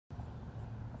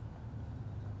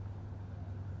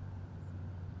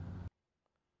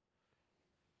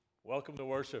Welcome to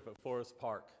worship at Forest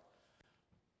Park.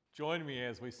 Join me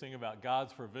as we sing about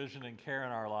God's provision and care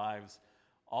in our lives,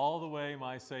 all the way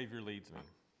my Savior leads me.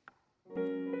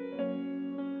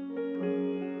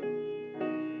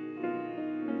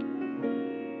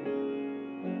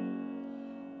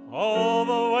 All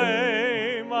the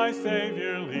way my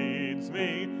Savior leads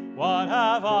me, what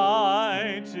have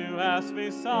I to ask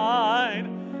beside?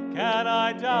 Can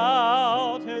I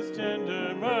doubt his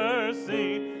tender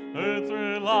mercy, who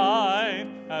through life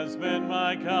has been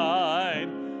my guide?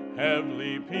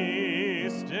 Heavenly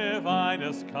peace,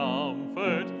 divinest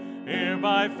comfort, here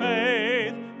by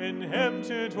faith in him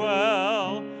to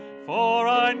dwell. For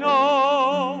I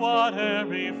know whate'er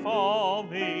befall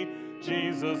me,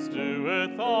 Jesus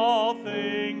doeth all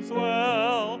things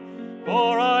well.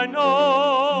 For I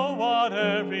know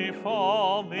whate'er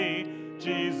befall me,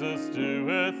 Jesus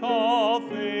doeth all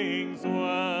things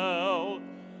well.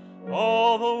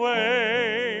 All the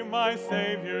way my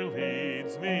Savior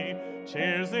leads me,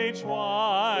 cheers each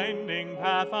winding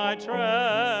path I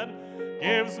tread,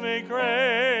 gives me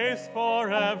grace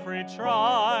for every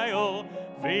trial,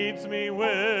 feeds me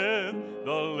with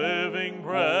the living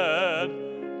bread.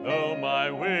 Though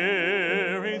my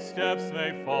weary steps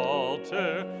may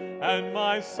falter, and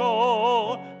my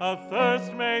soul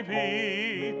athirst may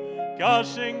be,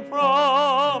 gushing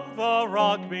from the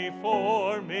rock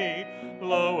before me,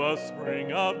 lo, a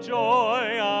spring of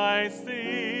joy I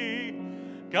see.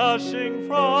 Gushing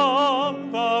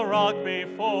from the rock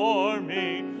before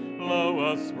me,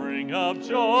 lo, a spring of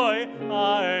joy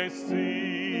I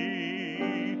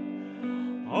see.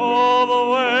 All the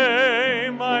way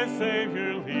my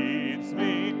Savior leads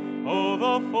me, oh,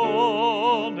 the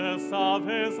fullness of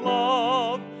his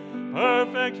love,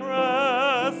 perfect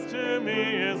rest to me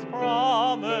is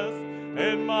promised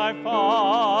in my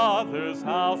Father's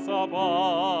house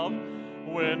above.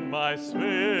 When my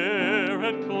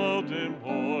spirit, clothed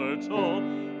immortal,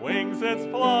 wings its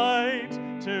flight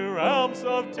to realms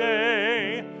of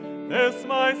day, this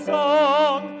my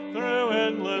song through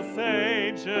endless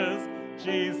ages,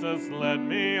 Jesus led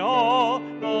me all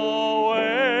the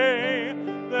way.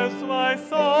 This my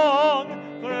song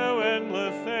through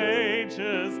endless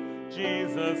ages,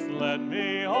 Jesus led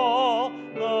me all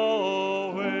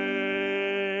the way.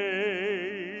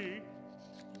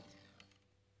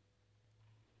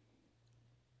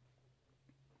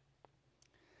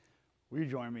 Will you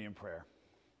join me in prayer?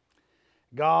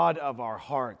 God of our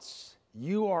hearts,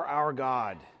 you are our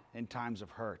God in times of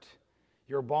hurt.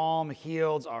 Your balm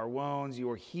heals our wounds.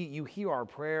 You hear our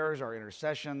prayers, our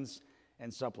intercessions,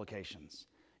 and supplications.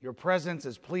 Your presence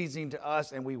is pleasing to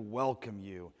us, and we welcome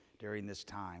you during this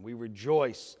time. We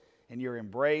rejoice in your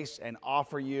embrace and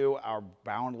offer you our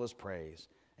boundless praise.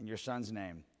 In your Son's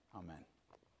name, amen.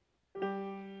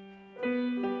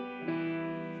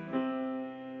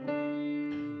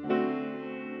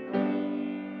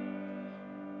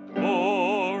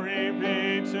 Glory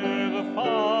be to the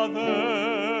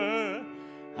Father,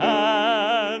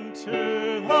 and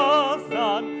to the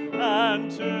Son,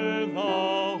 and to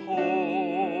the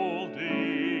Holy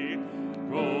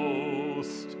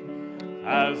Ghost,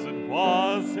 as it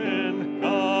was in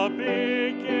the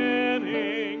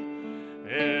beginning,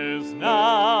 is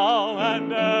now,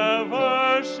 and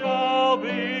ever shall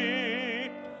be,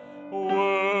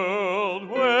 world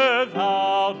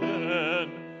without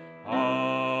end.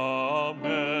 Amen.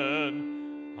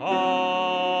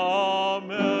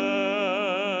 Amen.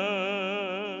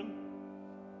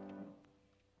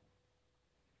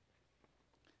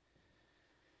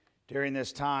 During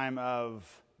this time of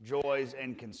joys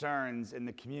and concerns in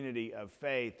the community of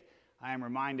faith, I am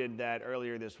reminded that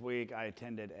earlier this week I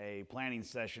attended a planning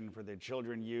session for the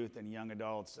children, youth, and young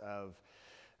adults of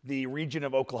the region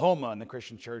of Oklahoma and the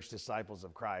Christian Church Disciples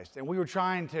of Christ. And we were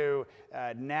trying to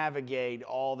navigate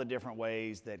all the different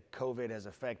ways that COVID has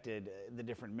affected the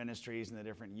different ministries and the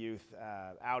different youth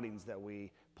outings that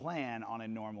we plan on a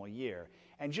normal year.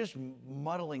 And just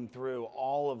muddling through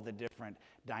all of the different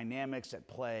dynamics at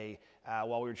play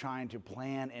while we were trying to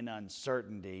plan in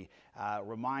uncertainty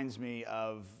reminds me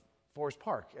of Forest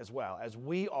Park as well. As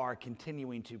we are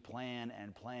continuing to plan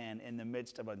in the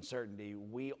midst of uncertainty,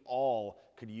 we all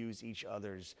could use each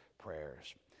other's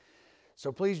prayers.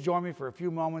 So please join me for a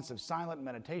few moments of silent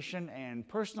meditation and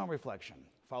personal reflection,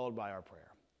 followed by our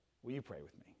prayer. Will you pray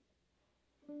with me?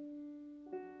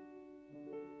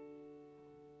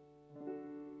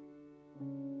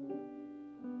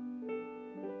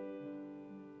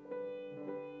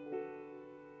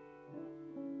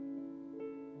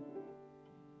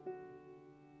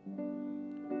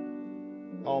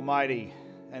 Almighty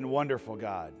and wonderful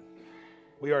God,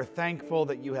 we are thankful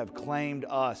that you have claimed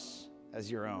us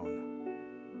as your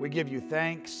own. We give you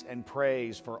thanks and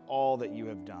praise for all that you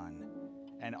have done,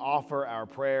 and offer our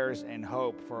prayers and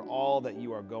hope for all that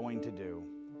you are going to do.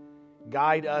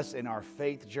 Guide us in our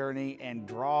faith journey and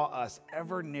draw us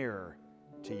ever nearer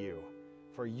to you,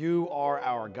 for you are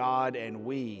our God and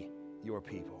we your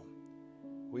people.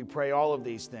 We pray all of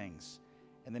these things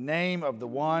in the name of the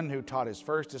one who taught his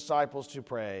first disciples to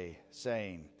pray,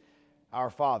 saying, Our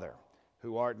Father,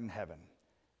 who art in heaven,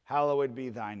 hallowed be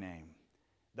thy name.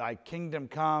 Thy kingdom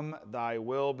come, thy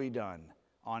will be done,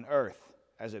 on earth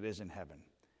as it is in heaven.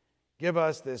 Give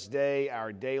us this day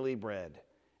our daily bread,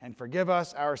 and forgive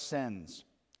us our sins,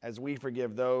 as we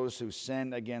forgive those who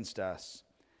sin against us.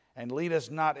 And lead us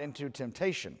not into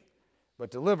temptation,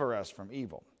 but deliver us from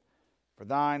evil. For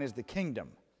thine is the kingdom,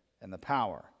 and the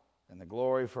power, and the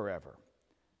glory forever.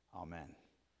 Amen.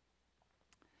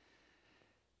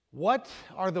 What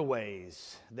are the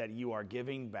ways that you are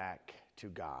giving back to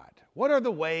God? What are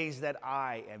the ways that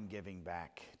I am giving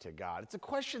back to God? It's a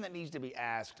question that needs to be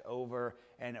asked over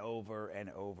and over and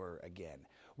over again.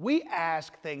 We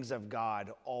ask things of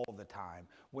God all the time.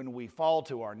 When we fall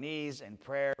to our knees in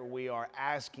prayer, we are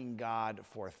asking God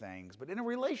for things. But in a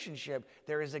relationship,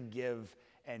 there is a give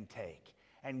and take.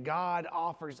 And God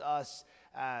offers us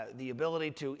the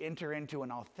ability to enter into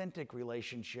an authentic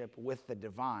relationship with the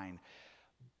divine.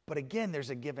 But again,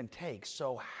 there's a give and take.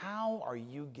 So how are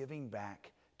you giving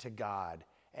back to God?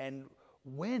 And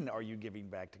when are you giving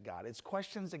back to God? It's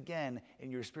questions, again,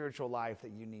 in your spiritual life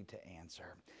that you need to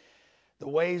answer. The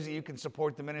ways that you can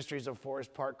support the ministries of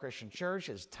Forest Park Christian Church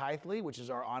is Tithely, which is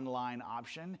our online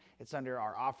option. It's under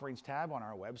our offerings tab on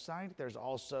our website. There's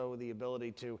also the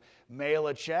ability to mail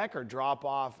a check or drop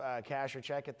off cash or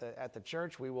check at the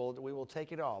church. We will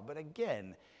take it all. But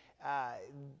again,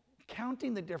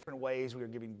 counting the different ways we are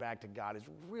giving back to God is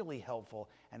really helpful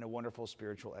and a wonderful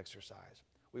spiritual exercise.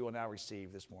 We will now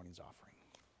receive this morning's offering.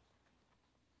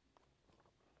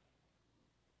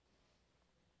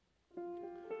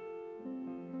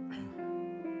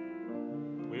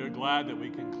 We are glad that we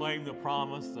can claim the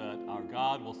promise that our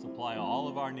God will supply all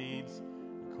of our needs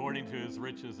according to his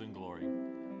riches and glory.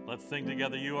 Let's sing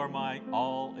together, You Are My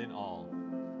All in All.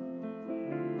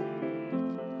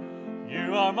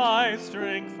 You are my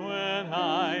strength when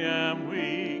I am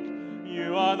weak.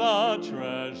 You are the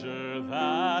treasure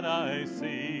that I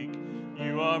seek.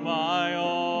 You are my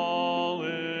all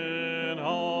in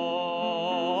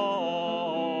all.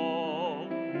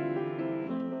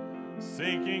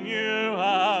 Seeking you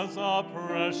as a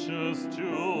precious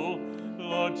jewel,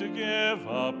 Lord, to give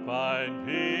up I'd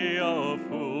be a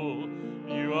fool.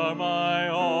 You are my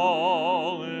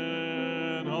all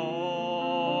in all.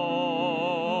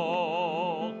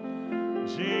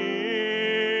 Jesus,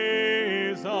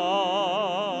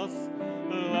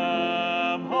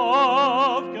 Lamb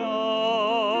of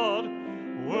God,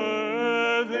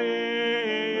 worthy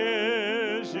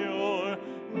is your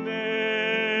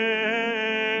name.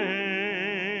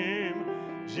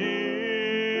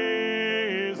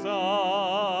 Jesus,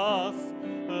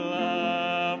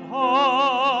 Lamb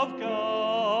of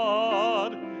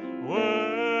God,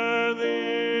 worthy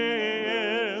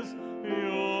is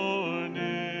your name.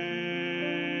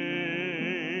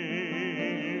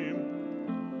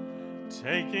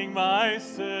 Taking my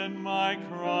sin, my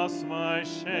cross, my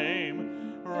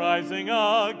shame, rising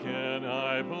again,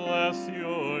 I bless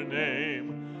your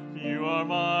name. You are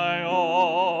my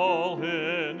all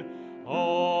in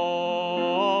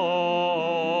all.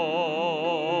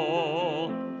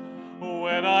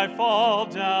 When I fall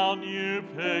down, you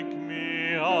pick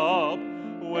me up.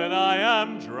 When I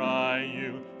am dry,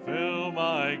 you fill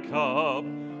my cup.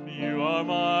 You are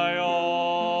my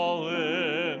all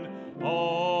in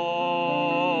all.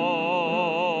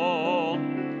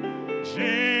 Jesus,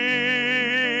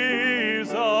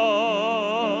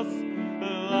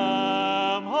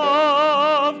 Lamb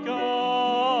of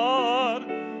God,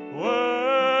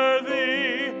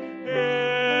 worthy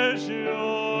is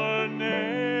your name.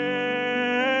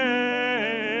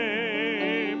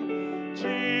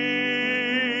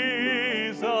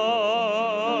 Jesus,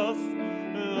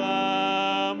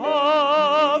 Lamb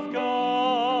of God,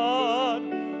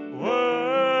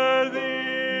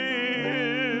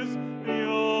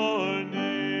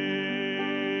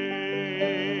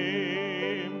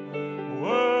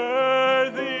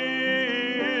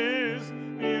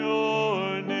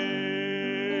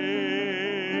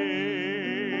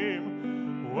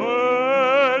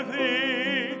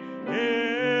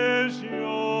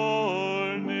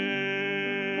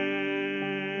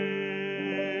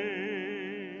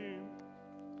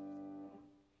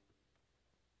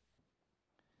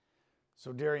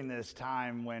 So during this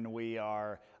time when we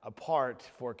are apart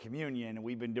for communion,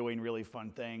 we've been doing really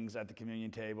fun things at the communion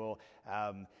table.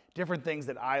 Different things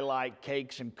that I like,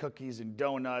 cakes and cookies and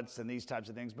donuts and these types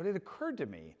of things. But it occurred to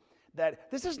me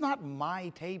that this is not my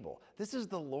table. This is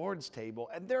the Lord's table.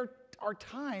 And there are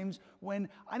times when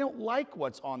I don't like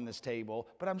what's on this table,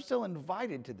 but I'm still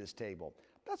invited to this table.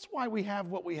 That's why we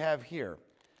have what we have here.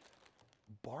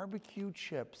 Barbecue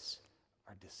chips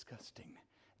are disgusting.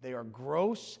 They are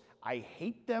gross. I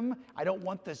hate them. I don't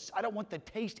want the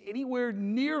taste anywhere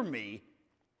near me.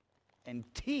 And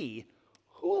tea,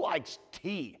 who likes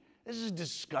tea? This is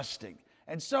disgusting.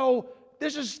 And so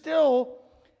this is still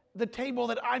the table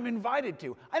that I'm invited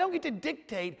to. I don't get to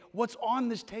dictate what's on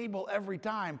this table every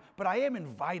time, but I am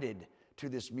invited to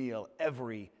this meal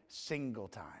every single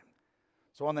time.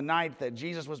 So on the night that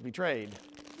Jesus was betrayed,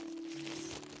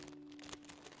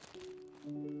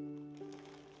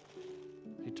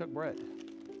 he took bread,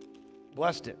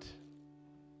 blessed it,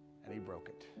 and he broke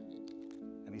it.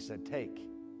 And he said, "Take,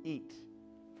 eat,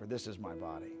 for this is my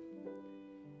body."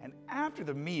 And after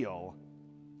the meal,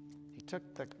 he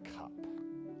took the cup,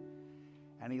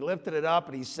 and he lifted it up,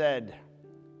 and he said,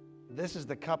 "This is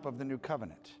the cup of the new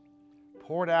covenant,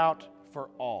 poured out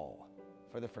for all,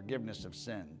 for the forgiveness of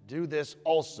sin. Do this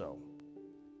also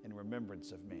in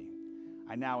remembrance of me."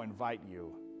 I now invite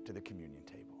you to the communion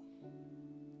table.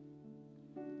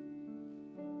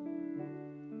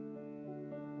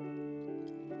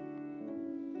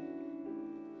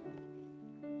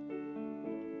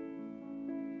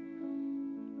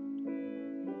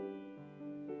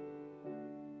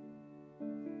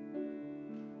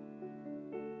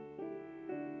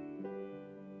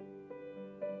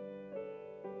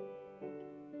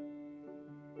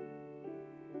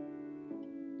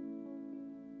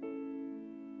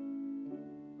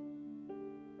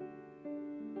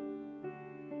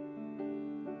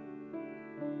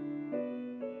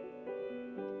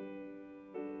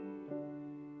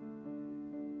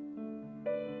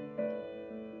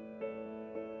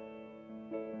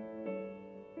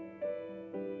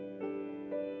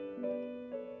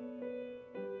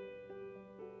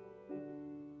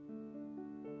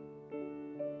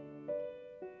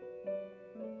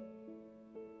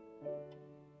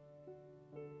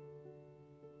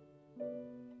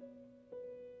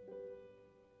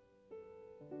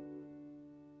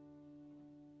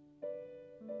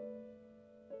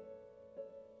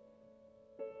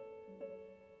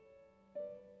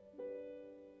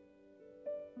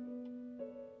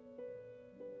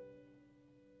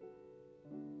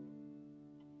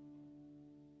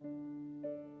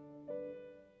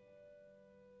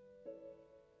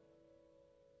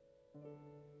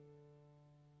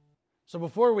 So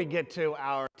before we get to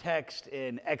our text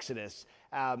in Exodus,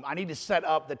 I need to set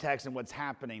up the text and what's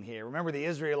happening here. Remember, the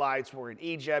Israelites were in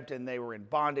Egypt, and they were in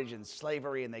bondage and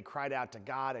slavery, and they cried out to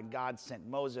God, and God sent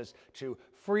Moses to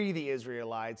free the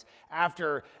Israelites.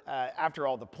 After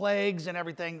all the plagues and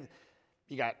everything,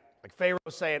 you got like Pharaoh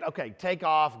saying, "Okay, take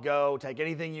off, go, take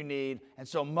anything you need." And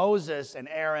so Moses and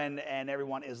Aaron and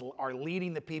everyone are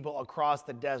leading the people across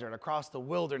the desert, across the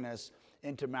wilderness,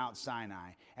 into Mount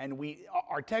Sinai. And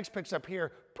our text picks up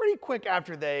here pretty quick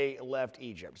after they left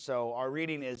Egypt. So our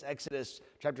reading is Exodus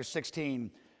chapter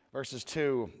 16, verses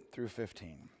 2 through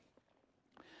 15.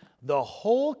 The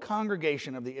whole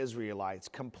congregation of the Israelites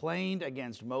complained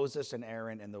against Moses and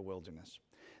Aaron in the wilderness.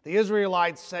 The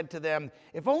Israelites said to them,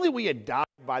 "If only we had died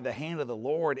by the hand of the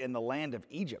Lord in the land of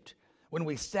Egypt, when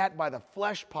we sat by the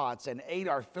flesh pots and ate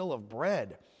our fill of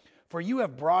bread. For you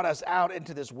have brought us out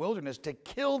into this wilderness to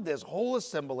kill this whole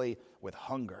assembly with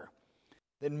hunger."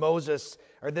 Then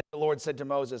the Lord said to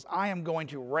Moses, "I am going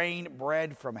to rain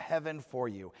bread from heaven for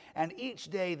you, and each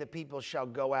day the people shall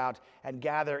go out and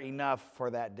gather enough for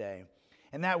that day.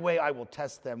 In that way I will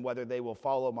test them whether they will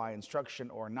follow my instruction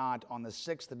or not. On the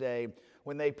sixth day,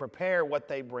 when they prepare what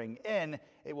they bring in,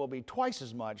 it will be twice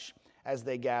as much as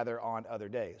they gather on other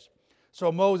days." So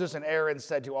Moses and Aaron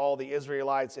said to all the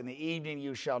Israelites, "In the evening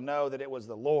you shall know that it was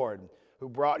the Lord who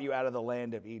brought you out of the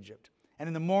land of Egypt. And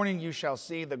in the morning you shall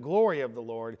see the glory of the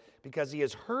Lord, because he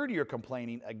has heard your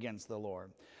complaining against the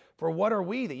Lord. For what are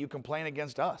we that you complain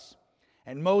against us?"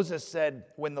 And Moses said,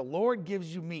 "When the Lord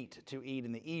gives you meat to eat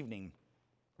in the evening,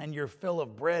 and your fill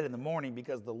of bread in the morning,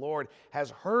 because the Lord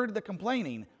has heard the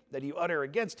complaining that you utter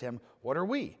against him, what are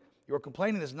we? Your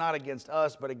complaining is not against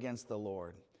us, but against the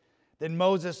Lord." Then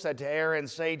Moses said to Aaron,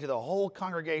 "Say to the whole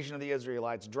congregation of the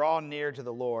Israelites, draw near to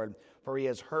the Lord, for he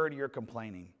has heard your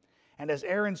complaining." And as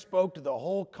Aaron spoke to the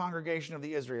whole congregation of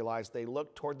the Israelites, they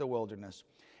looked toward the wilderness,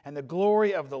 and the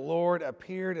glory of the Lord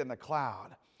appeared in the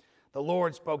cloud. The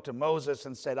Lord spoke to Moses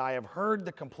and said, "I have heard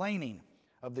the complaining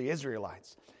of the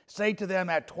Israelites. Say to them,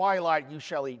 at twilight you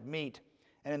shall eat meat,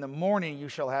 and in the morning you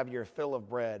shall have your fill of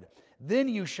bread. Then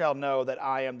you shall know that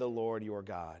I am the Lord your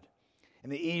God. In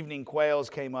the evening,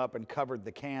 quails came up and covered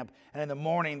the camp, and in the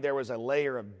morning there was a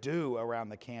layer of dew around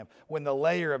the camp. When the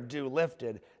layer of dew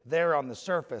lifted, there on the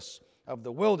surface of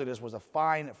the wilderness was a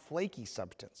fine, flaky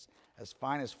substance, as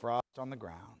fine as frost on the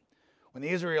ground. When the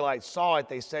Israelites saw it,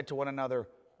 they said to one another,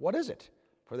 "What is it?"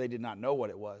 For they did not know what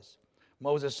it was.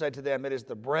 Moses said to them, "It is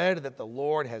the bread that the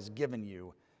Lord has given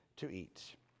you to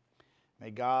eat." May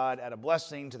God add a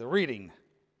blessing to the reading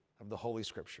of the Holy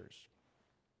Scriptures.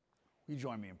 Will you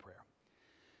join me in prayer?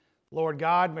 Lord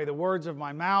God, may the words of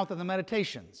my mouth and the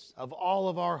meditations of all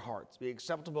of our hearts be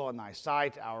acceptable in thy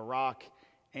sight, our rock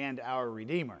and our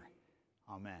Redeemer.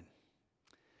 Amen.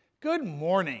 Good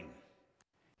morning.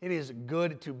 It is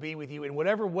good to be with you in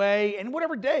whatever way and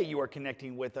whatever day you are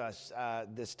connecting with us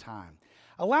this time.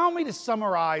 Allow me to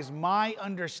summarize my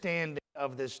understanding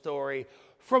of this story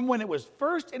from when it was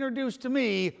first introduced to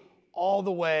me all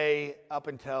the way up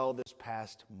until this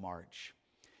past March.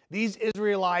 These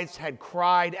Israelites had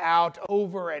cried out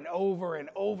over and over and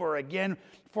over again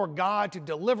for God to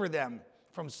deliver them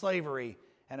from slavery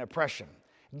and oppression.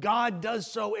 God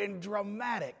does so in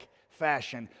dramatic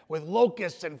fashion, with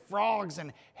locusts and frogs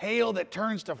and hail that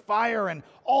turns to fire, and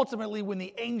ultimately when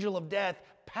the angel of death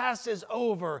passes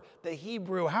over the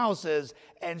Hebrew houses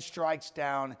and strikes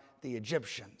down the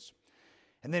Egyptians.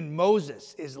 And then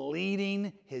Moses is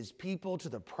leading his people to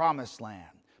the promised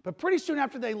land. But pretty soon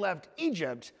after they left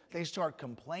Egypt, they start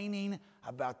complaining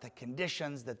about the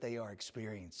conditions that they are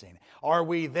experiencing. Are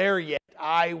we there yet?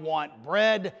 I want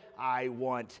bread. I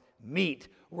want meat.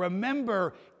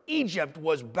 Remember, Egypt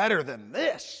was better than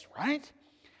this, right?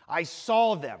 I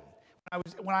saw them.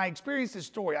 When I experienced this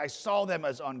story, I saw them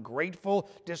as ungrateful,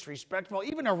 disrespectful,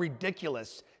 even a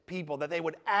ridiculous people, that they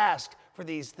would ask for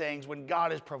these things when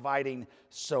God is providing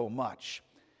so much.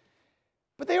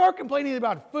 But they are complaining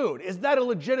about food. Is that a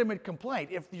legitimate complaint?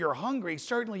 If you're hungry,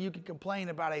 certainly you can complain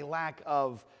about a lack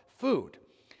of food.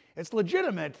 It's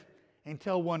legitimate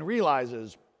until one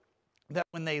realizes that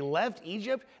when they left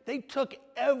Egypt, they took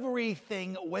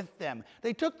everything with them.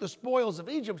 They took the spoils of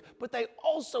Egypt, but they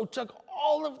also took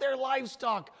all of their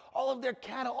livestock, all of their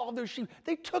cattle, all of their sheep.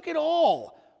 They took it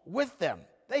all with them.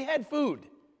 They had food,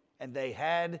 and they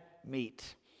had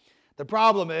meat. The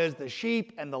problem is the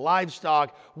sheep and the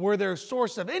livestock were their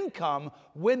source of income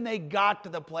when they got to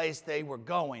the place they were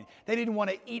going. They didn't want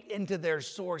to eat into their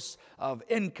source of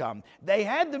income. They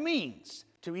had the means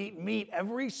to eat meat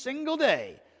every single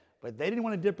day, but they didn't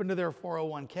want to dip into their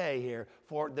 401k here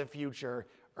for the future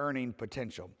earning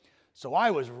potential. So I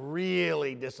was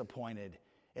really disappointed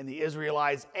in the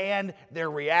Israelites and their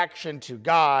reaction to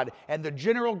God and the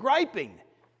general griping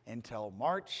until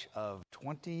March of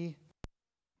 2020.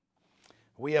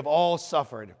 We have all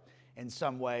suffered in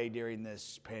some way during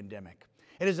this pandemic.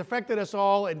 It has affected us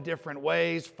all in different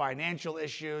ways: financial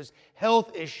issues,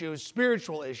 health issues,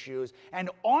 spiritual issues.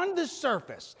 And on the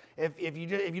surface, if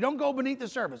you don't go beneath the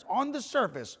surface, on the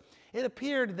surface, it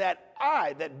appeared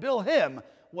that Bill Him,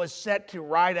 was set to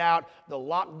ride out the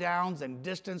lockdowns and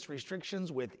distance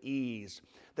restrictions with ease.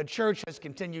 The church has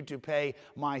continued to pay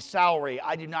my salary.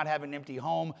 I do not have an empty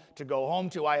home to go home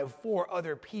to. I have 4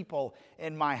 other people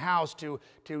in my house to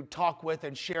talk with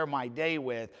and share my day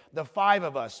with. The 5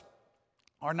 of us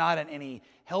are not in any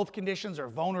health conditions or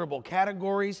vulnerable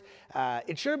categories.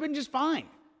 It should have been just fine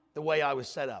the way I was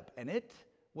set up, and it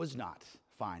was not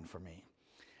fine for me.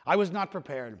 I was not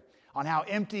prepared on how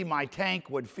empty my tank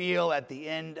would feel at the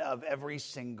end of every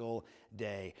single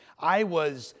day. I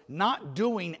was not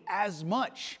doing as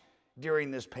much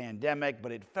during this pandemic,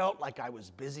 but it felt like I was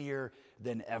busier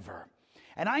than ever.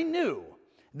 And I knew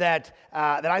that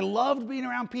I loved being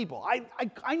around people.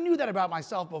 I knew that about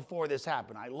myself before this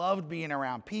happened. I loved being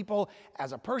around people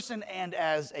as a person and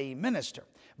as a minister.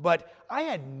 But I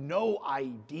had no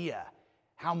idea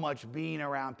how much being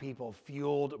around people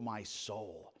fueled my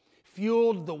soul,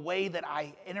 fueled the way that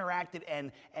I interacted,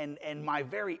 and my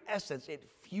very essence. It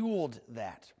fueled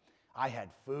that. I had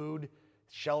food,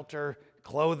 shelter,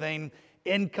 clothing,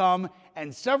 income,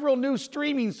 and several new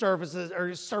streaming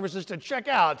services to check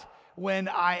out when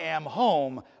I am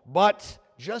home, but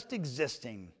just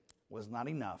existing was not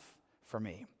enough for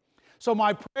me. So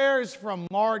my prayers from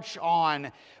March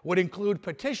on would include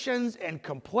petitions and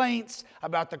complaints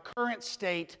about the current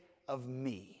state of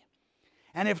me.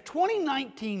 And if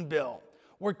 2019 Bill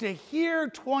were to hear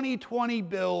 2020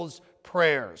 Bill's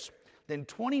prayers, then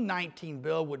 2019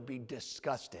 Bill would be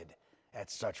disgusted at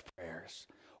such prayers.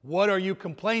 What are you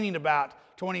complaining about?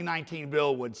 2019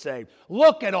 Bill would say.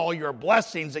 Look at all your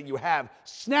blessings that you have.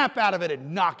 Snap out of it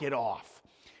and knock it off.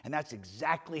 And that's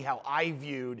exactly how I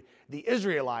viewed the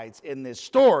Israelites in this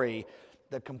story,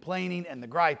 the complaining and the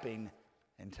griping,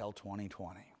 until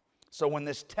 2020. So when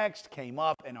this text came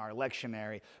up in our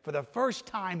lectionary, for the first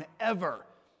time ever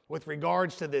with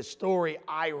regards to this story,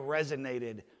 I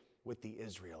resonated with the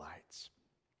Israelites.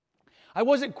 I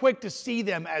wasn't quick to see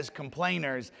them as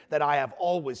complainers that I have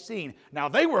always seen. Now,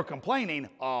 they were complaining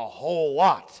a whole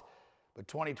lot, but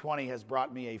 2020 has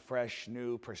brought me a fresh,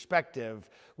 new perspective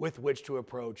with which to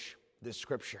approach this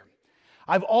scripture.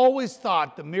 I've always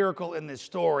thought the miracle in this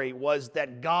story was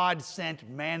that God sent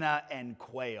manna and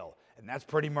quail, and that's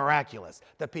pretty miraculous.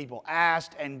 The people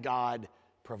asked and God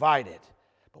provided.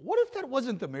 But what if that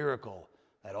wasn't the miracle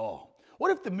at all?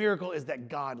 What if the miracle is that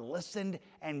God listened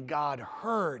and God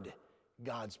heard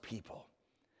God's people?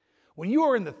 When you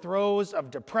are in the throes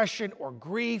of depression or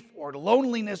grief or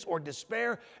loneliness or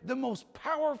despair, the most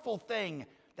powerful thing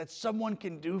that someone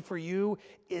can do for you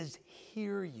is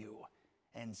hear you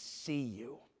and see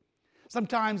you.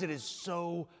 Sometimes it is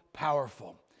so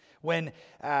powerful when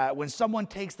someone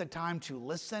takes the time to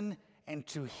listen and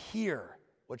to hear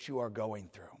what you are going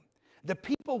through. The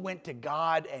people went to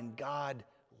God and God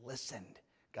listened.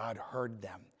 God heard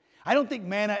them. I don't think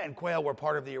manna and quail were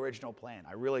part of the original plan.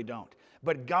 I really don't.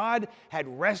 But God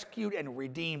had rescued and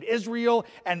redeemed Israel,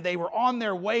 and they were on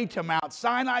their way to Mount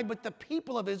Sinai, but the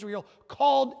people of Israel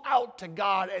called out to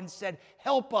God and said,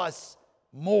 "Help us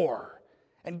more."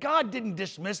 And God didn't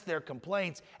dismiss their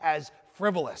complaints as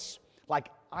frivolous, like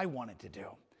I wanted to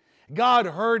do. God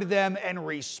heard them and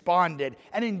responded,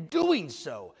 and in doing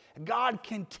so, God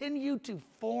continued to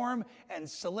form and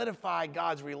solidify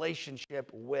God's relationship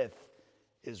with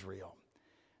Israel.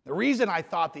 The reason I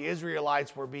thought the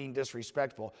Israelites were being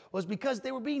disrespectful was because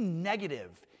they were being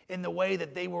negative in the way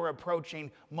that they were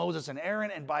approaching Moses and Aaron,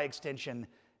 and by extension,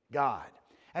 God.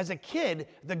 As a kid,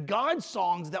 the God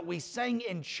songs that we sang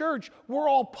in church were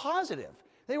all positive.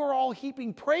 They were all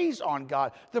heaping praise on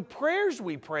God. The prayers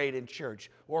we prayed in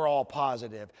church were all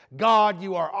positive. God,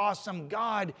 you are awesome.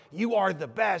 God, you are the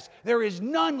best. There is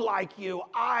none like you.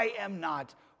 I am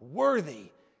not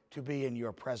worthy to be in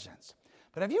your presence.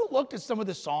 But have you looked at some of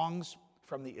the songs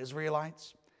from the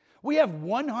Israelites? We have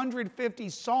 150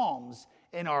 psalms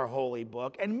in our holy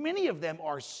book, and many of them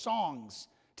are songs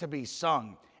to be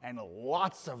sung, and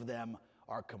lots of them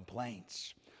are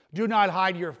complaints. Do not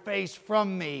hide your face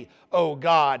from me, O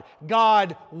God.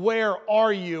 God, where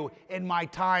are you in my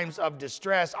times of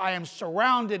distress? I am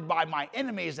surrounded by my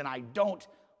enemies, and I don't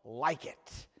like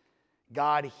it.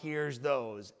 God hears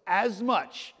those as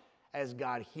much as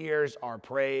God hears our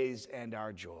praise and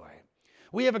our joy.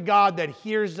 We have a God that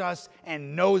hears us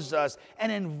and knows us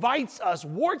and invites us,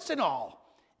 warts and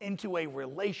all, into a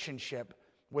relationship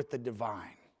with the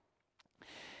divine.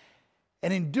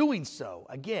 And in doing so,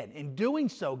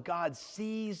 God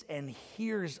sees and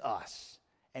hears us,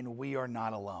 and we are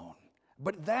not alone.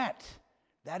 But that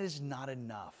is not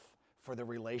enough for the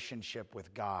relationship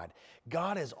with God.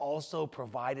 God has also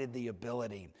provided the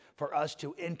ability for us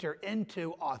to enter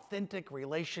into authentic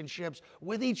relationships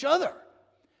with each other,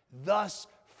 thus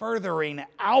furthering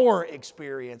our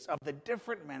experience of the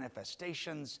different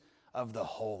manifestations of the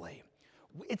holy.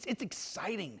 It's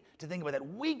exciting to think about that.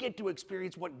 We get to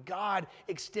experience what God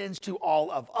extends to all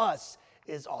of us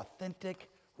is authentic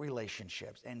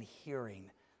relationships and hearing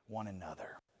one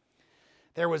another.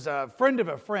 There was a friend of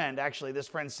a friend, actually, this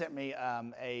friend sent me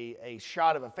a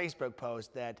shot of a Facebook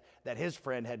post that his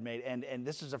friend had made, and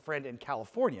this is a friend in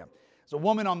California. It's a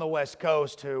woman on the West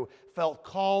Coast who felt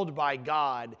called by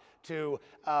God to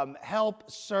help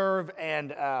serve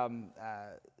and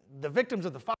the victims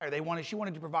of the fire. She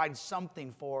wanted to provide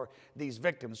something for these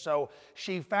victims. So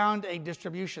she found a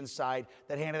distribution site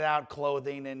that handed out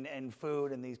clothing and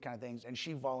food and these kind of things, and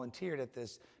she volunteered at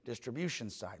this distribution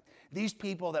site. These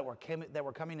people that were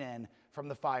coming in from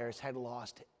the fires had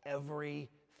lost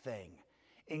everything.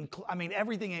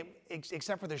 Everything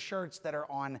except for the shirts that are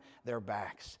on their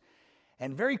backs.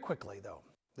 And very quickly, though,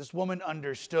 this woman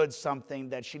understood something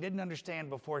that she didn't understand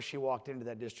before she walked into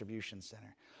that distribution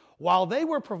center. While they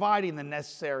were providing the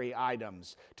necessary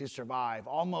items to survive,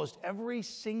 almost every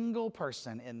single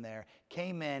person in there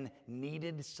came in,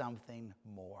 needed something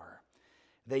more.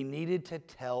 They needed to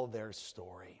tell their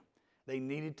story. They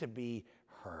needed to be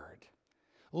heard.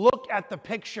 Look at the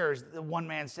pictures, the one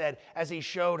man said, as he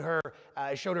showed her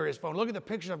his phone. Look at the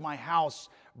picture of my house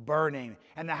burning.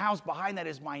 And the house behind that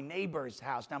is my neighbor's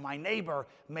house. Now, my neighbor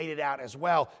made it out as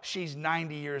well. She's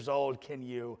 90 years old. Can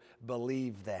you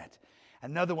believe that?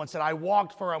 Another one said, I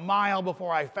walked for a mile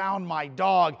before I found my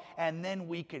dog, and then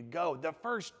we could go. The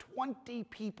first 20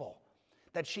 people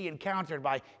that she encountered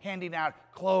by handing out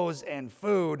clothes and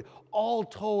food all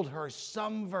told her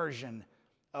some version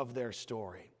of their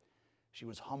story. She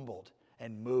was humbled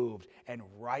and moved and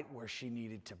right where she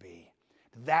needed to be.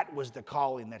 That was the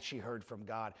calling that she heard from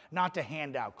God. Not to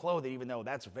hand out clothing, even though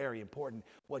that's very important,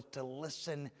 was to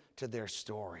listen to their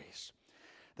stories.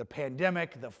 The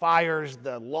pandemic, the fires,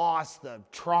 the loss, the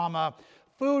trauma,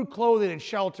 food, clothing, and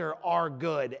shelter are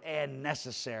good and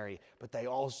necessary, but they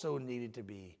also needed to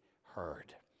be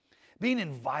heard. Being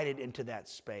invited into that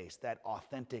space, that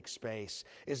authentic space,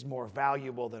 is more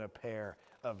valuable than a pair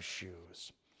of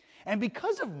shoes. And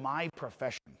because of my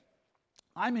profession,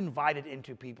 I'm invited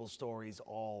into people's stories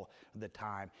all the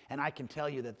time. And I can tell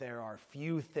you that there are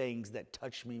few things that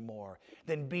touch me more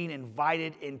than being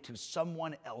invited into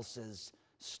someone else's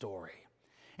story.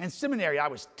 In seminary, I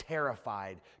was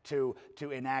terrified to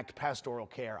enact pastoral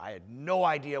care. I had no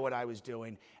idea what I was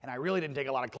doing, and I really didn't take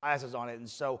a lot of classes on it, and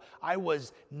so I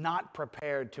was not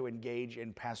prepared to engage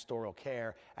in pastoral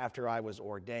care after I was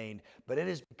ordained, but it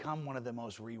has become one of the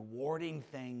most rewarding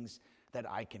things that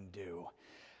I can do.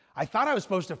 I thought I was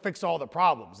supposed to fix all the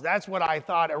problems. That's what I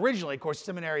thought originally. Of course,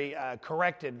 seminary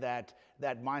corrected that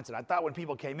mindset. I thought when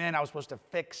people came in, I was supposed to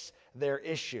fix their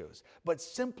issues. But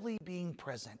simply being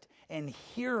present and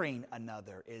hearing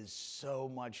another is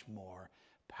so much more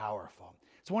powerful.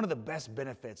 It's one of the best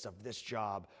benefits of this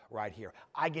job right here.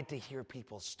 I get to hear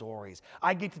people's stories.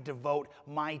 I get to devote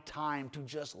my time to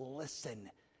just listen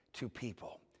to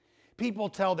people. People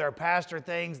tell their pastor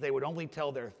things they would only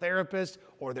tell their therapist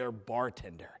or their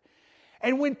bartender.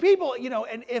 And when people,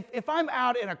 and if I'm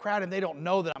out in a crowd and they don't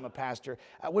know that I'm a pastor,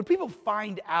 when people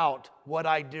find out what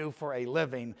I do for a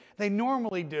living, they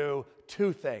normally do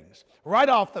two things. Right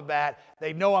off the bat,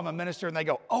 they know I'm a minister and they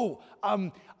go,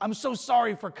 I'm so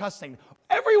sorry for cussing.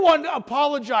 Everyone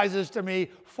apologizes to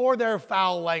me for their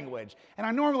foul language. And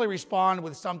I normally respond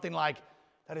with something like,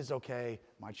 that is okay,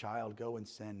 my child, go and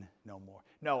sin no more.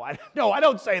 No, I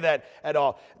don't say that at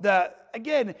all.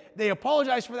 Again, they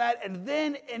apologize for that, and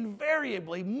then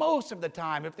invariably, most of the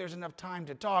time, if there's enough time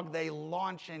to talk, they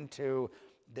launch into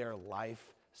their life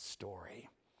story.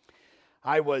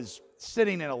 I was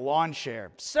sitting in a lawn chair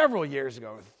several years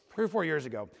ago, 3 or 4 years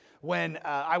ago, when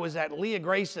I was at Leah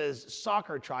Grace's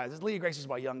soccer tryouts. Leah Grace is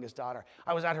my youngest daughter.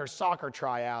 I was at her soccer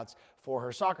tryouts for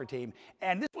her soccer team.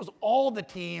 And this was all the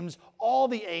teams, all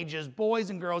the ages, boys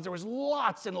and girls. There was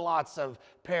lots and lots of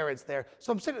parents there.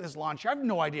 So I'm sitting at this lawn chair. I have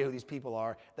no idea who these people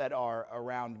are that are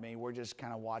around me. We're just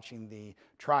kind of watching the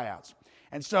tryouts.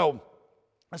 And so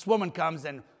this woman comes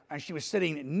and she was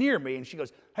sitting near me and she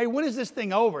goes, hey, when is this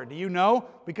thing over? Do you know?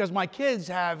 Because my kids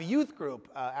have youth group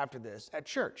after this at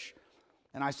church.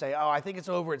 And I say, I think it's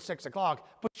over at 6 o'clock.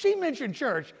 But she mentioned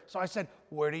church. So I said,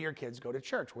 where do your kids go to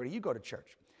church? Where do you go to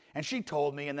church? And she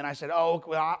told me, and then I said,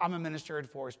 I'm a minister at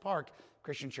Forest Park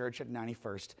Christian Church at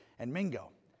 91st and Mingo.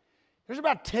 There's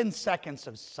about 10 seconds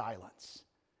of silence.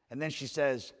 And then she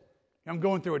says, I'm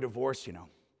going through a divorce,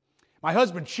 My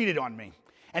husband cheated on me.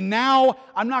 And now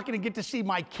I'm not going to get to see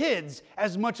my kids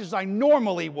as much as I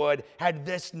normally would had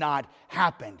this not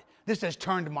happened. This has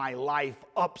turned my life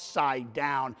upside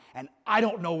down, and I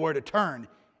don't know where to turn.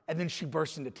 And then she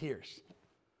bursts into tears.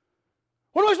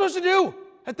 What am I supposed to do?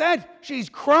 At that, she's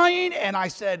crying, and I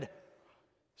said,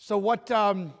 so what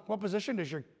position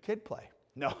does your kid play?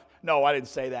 No, I didn't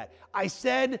say that. I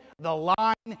said the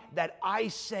line that I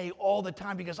say all the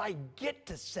time because I get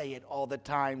to say it all the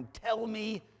time. Tell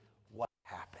me what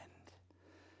happened.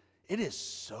 It is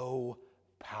so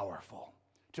powerful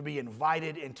to be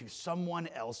invited into someone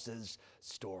else's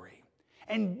story.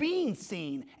 And being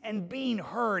seen and being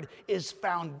heard is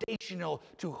foundational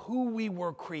to who we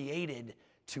were created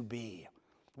to be.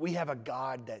 We have a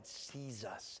God that sees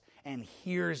us and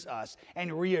hears us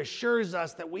and reassures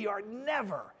us that we are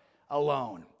never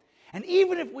alone. And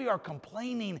even if we are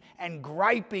complaining and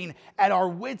griping at our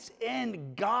wits'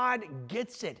 end, God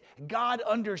gets it. God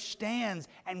understands,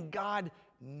 and God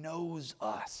knows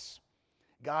us.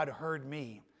 God heard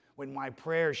me when my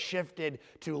prayers shifted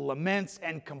to laments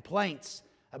and complaints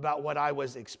about what I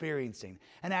was experiencing.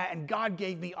 And God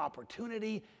gave me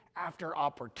opportunity after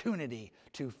opportunity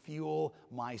to fuel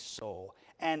my soul.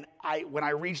 And when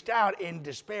I reached out in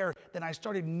despair, then I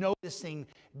started noticing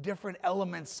different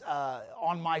elements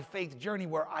on my faith journey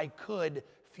where I could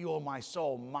fuel my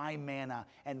soul, my manna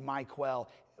and my quail.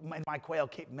 My quail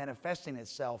kept manifesting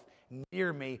itself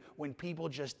near me when people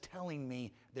just telling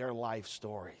me their life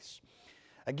stories.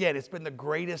 Again, it's been the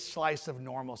greatest slice of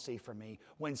normalcy for me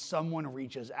when someone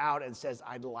reaches out and says,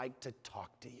 I'd like to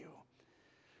talk to you.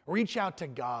 Reach out to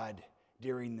God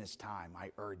during this time,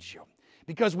 I urge you.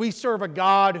 Because we serve a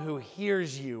God who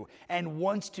hears you and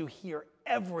wants to hear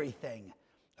everything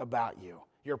about you.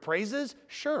 Your praises?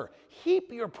 Sure.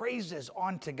 Heap your praises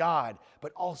onto God,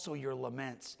 but also your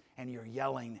laments and your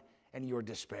yelling and your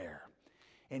despair.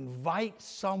 Invite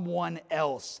someone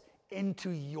else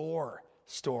into your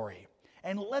story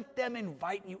and let them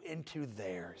invite you into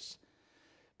theirs.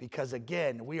 Because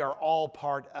again, we are all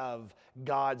part of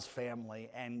God's family,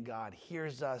 and God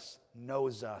hears us,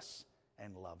 knows us,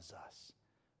 and loves us.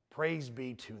 Praise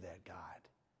be to that God.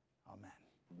 Amen.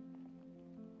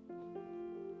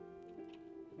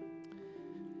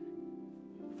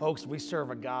 Folks, we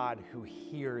serve a God who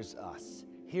hears us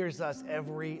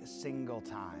every single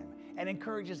time, and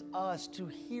encourages us to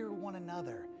hear one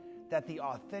another, that the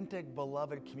authentic,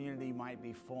 beloved community might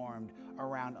be formed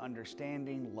around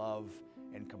understanding, love,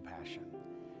 and compassion.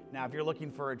 Now, if you're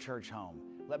looking for a church home,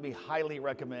 let me highly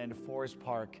recommend Forest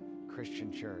Park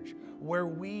Christian Church, where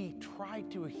we try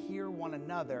to hear one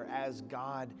another as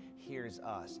God hears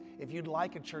us. If you'd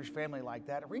like a church family like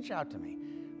that, reach out to me.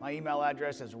 My email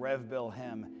address is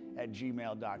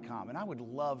revbillhem@gmail.com, and I would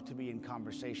love to be in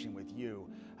conversation with you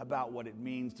about what it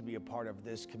means to be a part of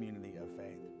this community of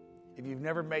faith. If you've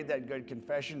never made that good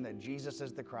confession that Jesus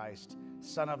is the Christ,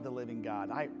 Son of the living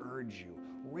God, I urge you,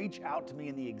 reach out to me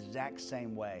in the exact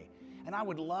same way. And I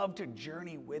would love to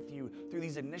journey with you through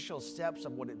these initial steps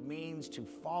of what it means to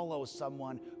follow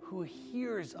someone who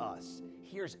hears us,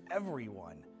 hears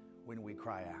everyone when we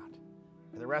cry out.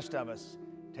 For the rest of us,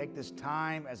 take this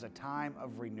time as a time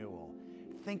of renewal,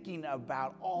 thinking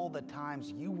about all the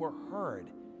times you were heard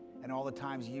and all the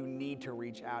times you need to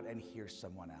reach out and hear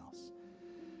someone else.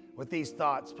 With these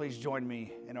thoughts, please join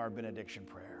me in our benediction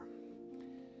prayer.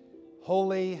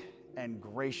 Holy and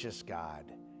gracious God,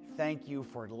 thank you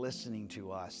for listening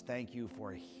to us. Thank you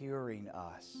for hearing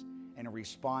us and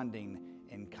responding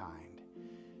in kind.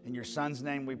 In your Son's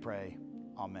name we pray,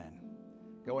 amen.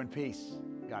 Go in peace.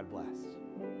 God bless.